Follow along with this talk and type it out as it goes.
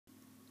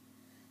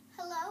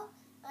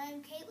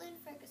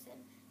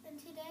and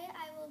today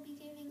I will be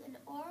giving an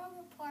oral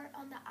report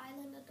on the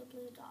island of the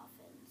Blue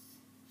Dolphins.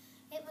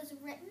 It was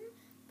written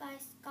by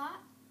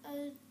Scott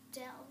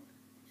Odell.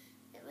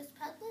 It was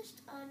published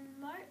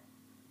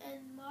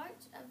in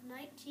March of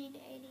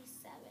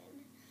 1987.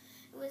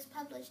 It was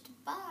published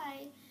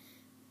by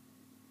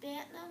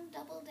Bantam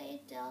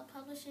Doubleday Dell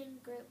Publishing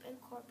Group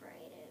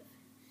Incorporated.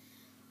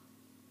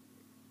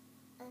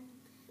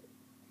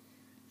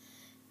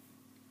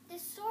 The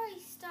story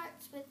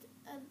starts with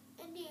an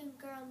Indian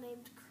girl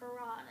named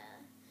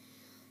Karana,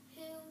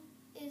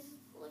 who is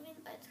living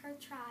with her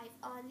tribe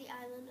on the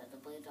island of the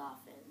Blue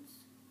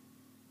Dolphins.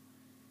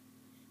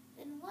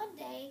 Then one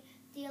day,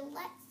 the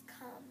Alettes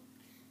come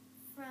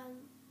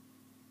from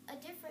a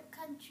different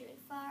country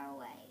far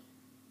away.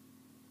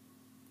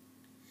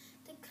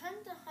 They come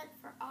to hunt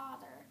for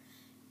otter,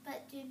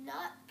 but do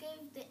not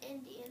give the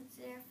Indians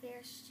their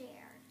fair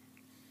share.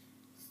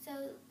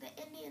 So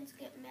the Indians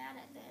get mad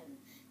at them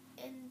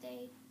and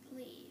they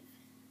leave.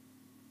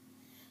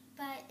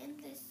 But in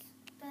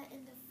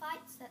the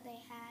fights that they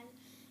had,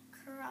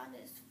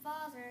 Karana's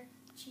father,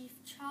 Chief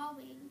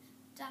Chawing,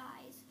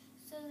 dies.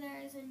 So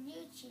there is a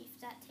new chief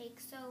that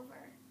takes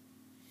over.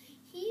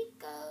 He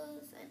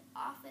goes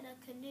off in a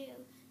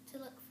canoe to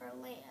look for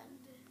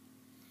land.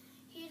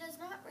 He does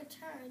not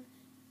return,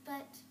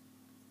 but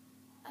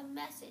a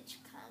message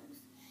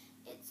comes.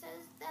 It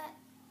says that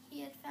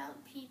he had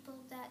found people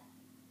that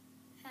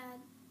had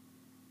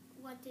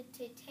wanted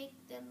to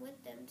take them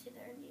with them to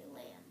their new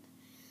land.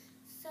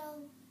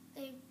 So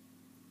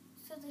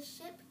the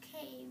ship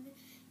came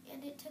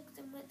and it took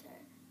them with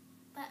her.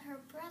 But her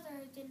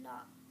brother did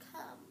not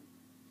come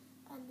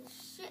on the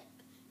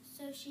ship,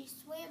 so she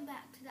swam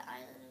back to the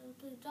island of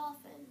the Blue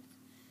Dolphins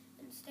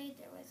and stayed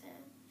there with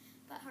him.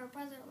 But her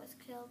brother was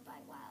killed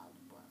by wild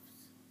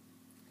wolves.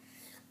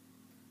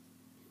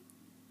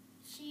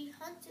 She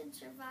hunts and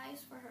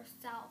survives for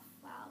herself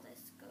while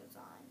this goes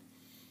on.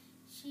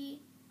 She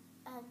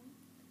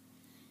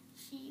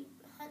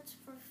hunts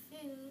for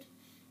food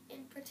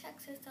and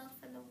protects herself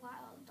from the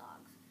wild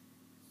dogs.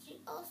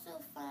 She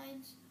also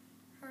finds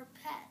her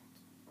pet,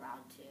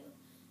 Ratu,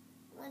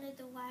 one of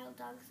the wild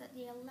dogs that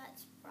the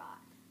Alettes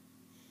brought.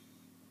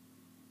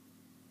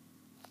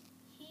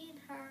 He and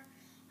her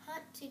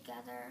hunt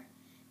together,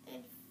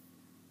 and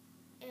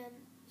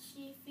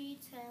she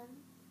feeds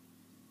him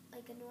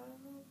like a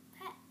normal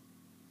pet.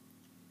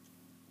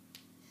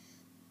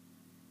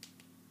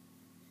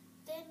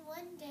 Then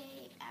one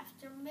day,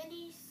 after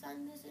many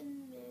suns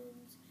and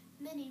moons,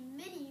 many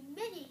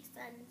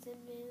suns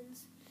and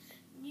moons,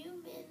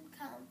 new men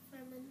come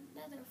from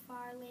another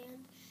far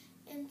land,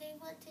 and they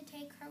want to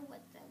take her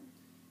with them.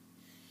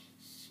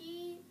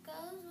 She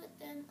goes with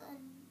them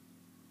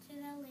to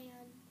the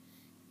land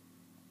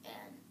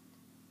and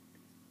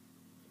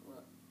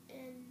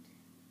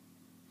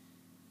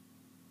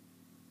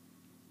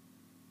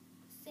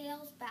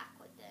sails back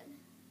with them.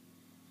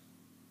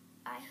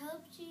 I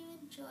hope you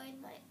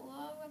enjoyed my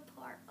oral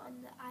report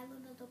on the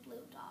island of the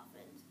Blue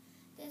Dolphins.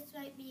 This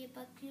might be a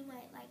book you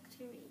might like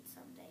to read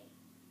someday.